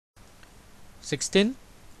16.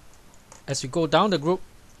 As we go down the group,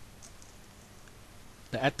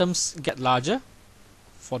 the atoms get larger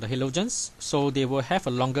for the halogens, so they will have a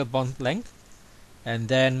longer bond length, and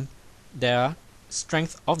then their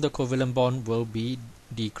strength of the covalent bond will be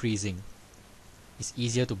decreasing. It's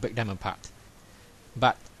easier to break them apart.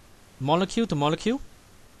 But molecule to molecule,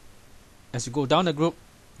 as you go down the group,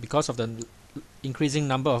 because of the increasing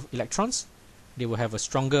number of electrons, they will have a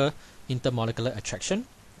stronger intermolecular attraction,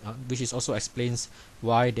 which is also explains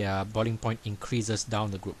why their boiling point increases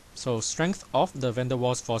down the group. So strength of the van der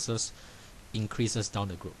Waals forces increases down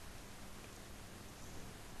the group.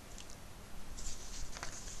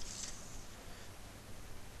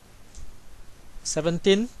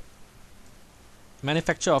 (17)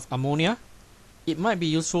 Manufacture of ammonia. It might be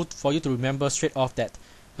useful for you to remember straight off that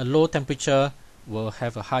a low temperature will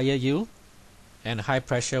have a higher yield and high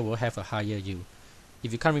pressure will have a higher yield.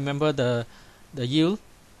 If you can't remember the yield,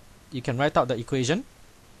 you can write out the equation,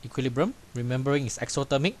 equilibrium, remembering it's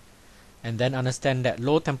exothermic, and then understand that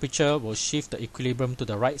low temperature will shift the equilibrium to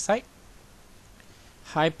the right side.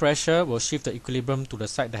 High pressure will shift the equilibrium to the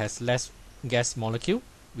side that has less gas molecule,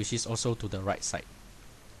 which is also to the right side.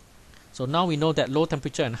 So now we know that low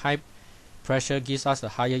temperature and high pressure gives us a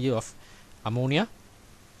higher yield of ammonia.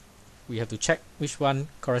 We have to check which one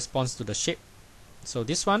corresponds to the shape. So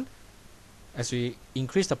this one, as we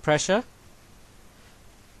increase the pressure,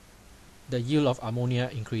 the yield of ammonia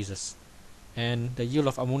increases, and the yield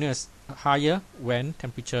of ammonia is higher when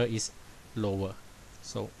temperature is lower.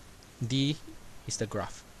 So D is the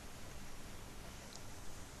graph.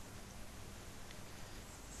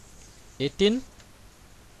 18,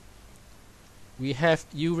 we have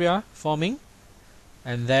urea forming,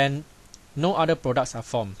 and then no other products are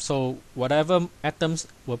formed. So whatever atoms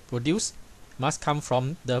were produced must come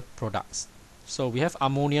from the products. So we have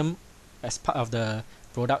ammonium as part of the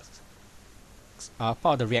products, part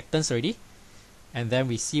of the reactants already, and then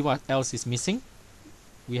we see what else is missing.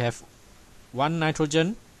 We have one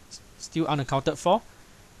nitrogen still unaccounted for,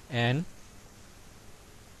 and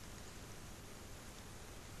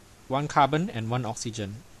one carbon and one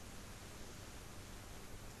oxygen.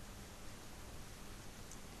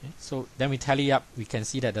 Okay, so then we tally up, we can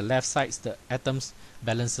see that the left side, the atoms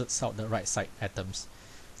balances out the right side atoms.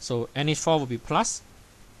 So NH4 will be plus,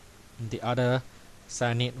 and the other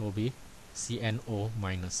cyanide will be CNO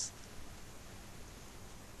minus.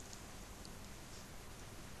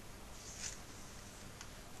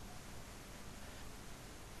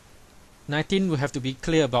 (19) We have to be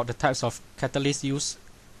clear about the types of catalysts used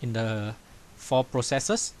in the 4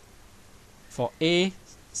 processes. For A,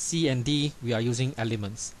 C, and D, we are using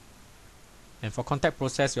elements, and for contact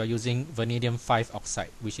process, we are using vanadium 5 oxide,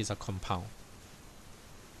 which is a compound.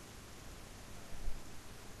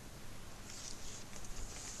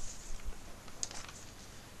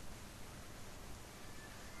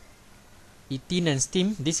 Ethene and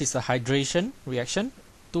steam, this is a hydration reaction.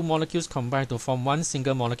 2 molecules combine to form one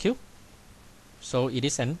single molecule, so it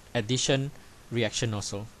is an addition reaction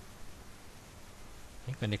also,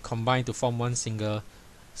 okay, when they combine to form one single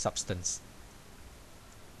substance.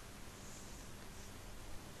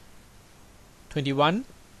 21,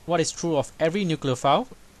 what is true of every nucleophile?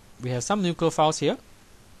 We have some nucleophiles here,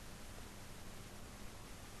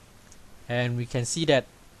 and we can see that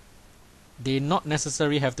they not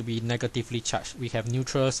necessarily have to be negatively charged. We have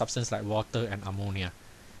neutral substance like water and ammonia,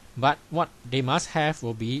 but what they must have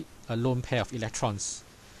will be a lone pair of electrons,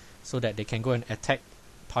 so that they can go and attack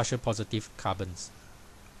partial positive carbons.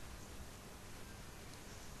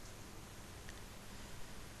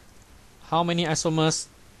 How many isomers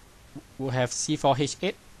will have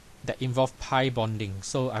C4H8 that involve pi bonding?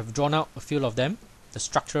 So I've drawn out a few of them. The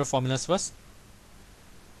structural formulas first.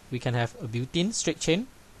 We can have a butene straight chain,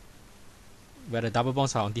 where the double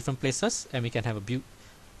bonds are on different places, and we can have a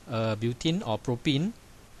butene or propene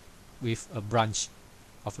with a branch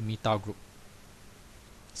of a methyl group.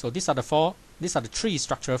 So these are the 3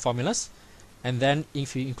 structural formulas, and then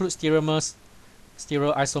if you include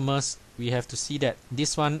stereoisomers, we have to see that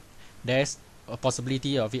this one, there's a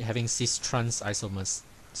possibility of it having cis-trans isomers.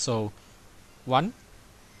 So 1,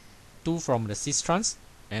 2 from the cis-trans,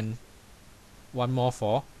 and 1 more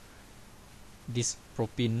for this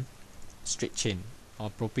propene straight chain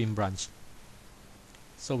or propene branch.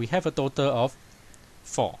 So we have a total of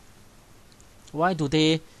 4. Why do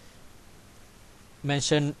they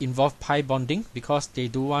mention involve pi bonding? Because they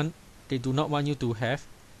do not want you to have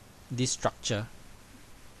this structure,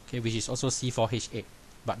 okay, which is also C4H8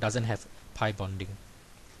 but doesn't have pi bonding.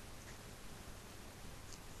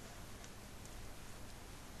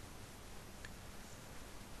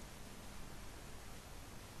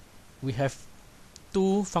 We have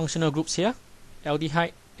two functional groups here,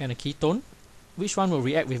 aldehyde and a ketone. Which one will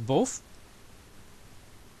react with both?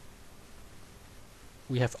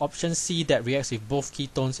 We have option C that reacts with both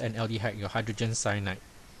ketones and aldehyde, your hydrogen cyanide.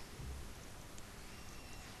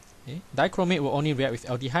 Okay. Dichromate will only react with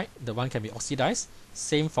aldehyde, the one can be oxidized.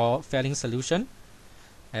 Same for phthalate solution,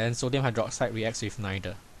 and sodium hydroxide reacts with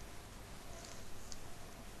neither.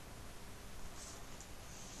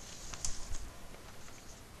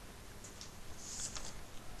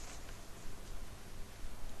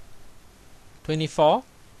 (24)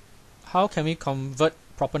 How can we convert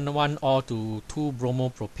propanol to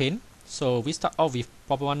 2-bromopropane? So we start off with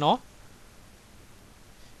propanol,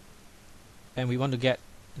 and we want to get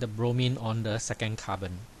the bromine on the second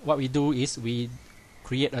carbon. What we do is we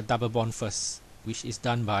create a double bond first, which is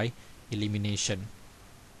done by elimination.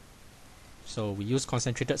 So we use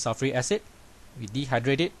concentrated sulfuric acid, we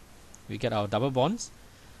dehydrate it, we get our double bonds,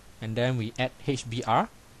 and then we add HBr.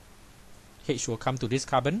 H will come to this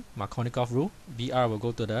carbon, Markovnikov rule, Br will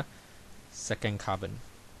go to the second carbon.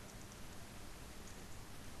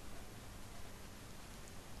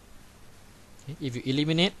 Okay. If you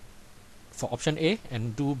eliminate for option A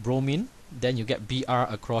and do bromine, then you get Br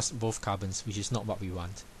across both carbons, which is not what we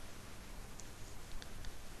want.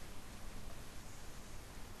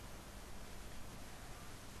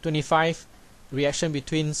 (25) Reaction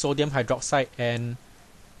between sodium hydroxide and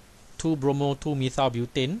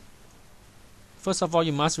 2-bromo-2-methylbutane. First of all,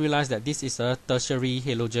 you must realize that this is a tertiary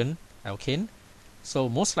halogen alkane. So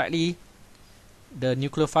most likely the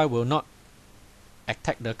nucleophile will not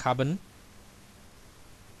attack the carbon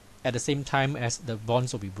at the same time as the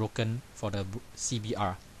bonds will be broken for the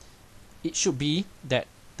CBr. It should be that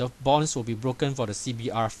the bonds will be broken for the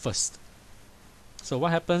CBr first. So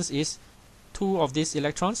what happens is two of these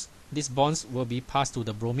electrons, these bonds will be passed to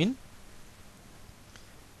the bromine,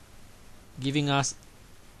 giving us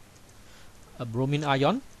a bromine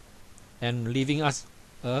ion and leaving us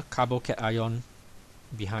a carbocation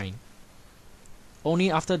behind.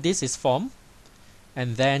 Only after this is formed,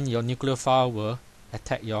 and then your nucleophile will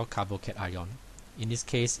attack your carbocation. In this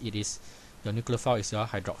case, it is your nucleophile is your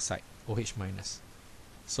hydroxide, OH-.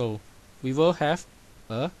 So we will have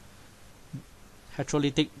a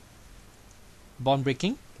heterolytic bond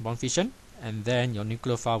breaking, bond fission, and then your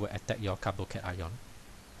nucleophile will attack your carbocation.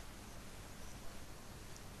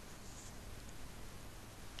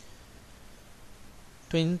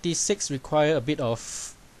 (26) require a bit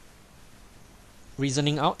of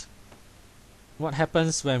reasoning out. What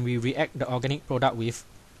happens when we react the organic product with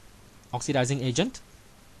oxidizing agent?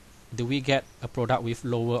 Do we get a product with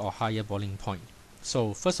lower or higher boiling point?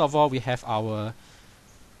 So first of all, we have our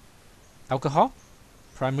alcohol,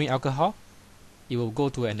 primary alcohol. It will go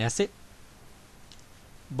to an acid.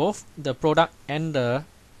 Both the product and the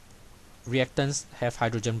reactants have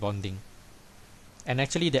hydrogen bonding. And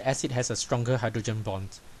actually the acid has a stronger hydrogen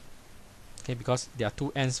bond. Okay, because there are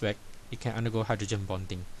two ends where it can undergo hydrogen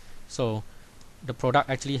bonding. So the product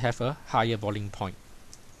actually have a higher boiling point,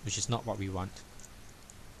 which is not what we want.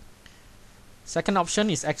 Second option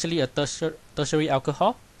is actually a tertiary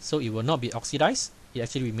alcohol, so it will not be oxidized. It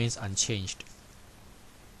actually remains unchanged.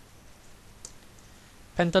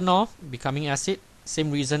 Pentanol becoming acid,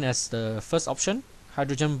 same reason as the first option,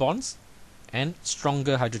 hydrogen bonds and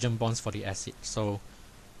stronger hydrogen bonds for the acid, so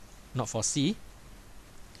not for C.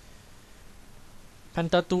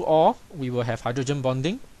 Penta-2-or, we will have hydrogen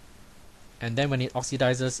bonding, and then when it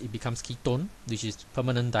oxidizes it becomes ketone, which is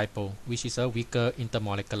permanent dipole, which is a weaker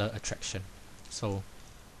intermolecular attraction. So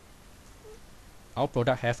our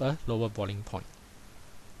product have a lower boiling point.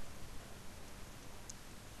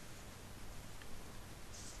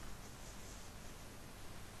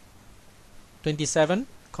 (27)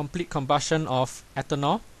 Complete combustion of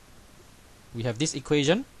ethanol. We have this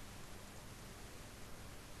equation.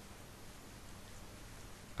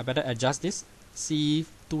 I better adjust this.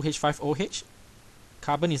 C2H5OH.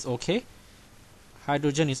 Carbon is okay.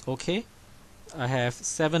 Hydrogen is okay. I have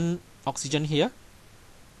 7 oxygen here.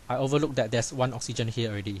 I overlooked that there's 1 oxygen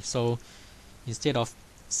here already. So instead of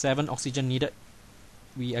 7 oxygen needed,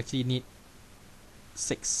 we actually need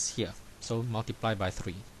 6 here. So multiply by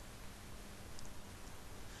 3.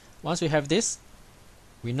 Once we have this,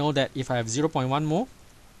 we know that if I have 0.1 mole,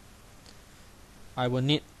 I will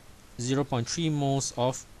need 0.3 moles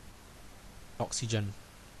of oxygen.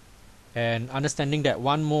 And understanding that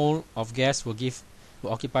 1 mole of gas will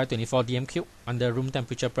occupy 24 dm cube under room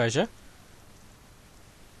temperature pressure,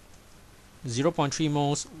 0.3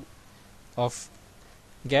 moles of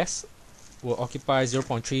gas will occupy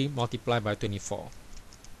 0.3 multiplied by 24,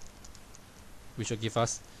 which will give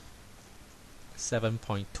us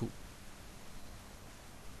 7.2.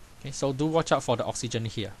 Okay, so do watch out for the oxygen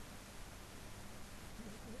here,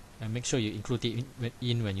 and make sure you include it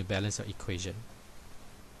in when you balance your equation.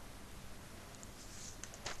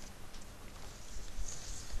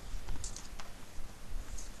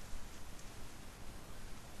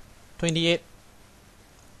 (28)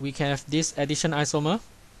 We can have this addition isomer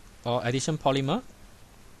or addition polymer.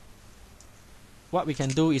 What we can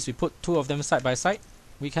do is we put two of them side by side.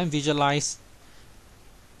 We can visualize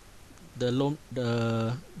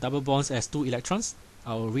the double bonds as two electrons.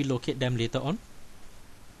 I'll relocate them later on.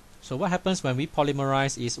 So what happens when we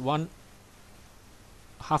polymerize is one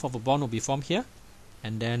half of a bond will be formed here,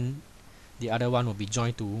 and then the other one will be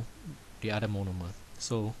joined to the other monomer.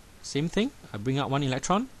 So same thing, I bring out one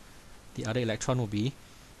electron, the other electron will be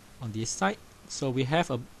on this side. So we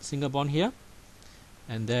have a single bond here,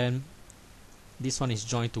 and then this one is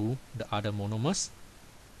joined to the other monomers.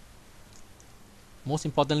 Most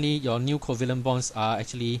importantly, your new covalent bonds are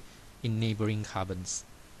actually in neighboring carbons.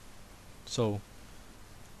 So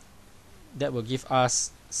that will give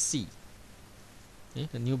us C. Okay,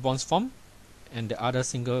 the new bonds form, and the other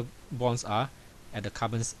single bonds are at the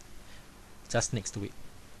carbons just next to it.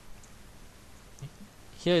 Okay.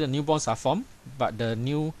 Here the new bonds are formed, but the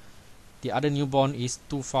other new bond is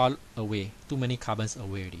too far away, too many carbons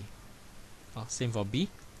away already. Same for B.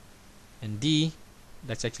 And D,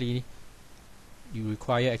 that's actually, you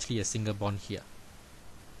require actually a single bond here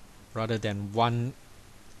rather than one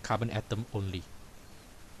carbon atom only.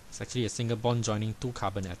 It's actually a single bond joining two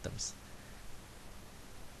carbon atoms.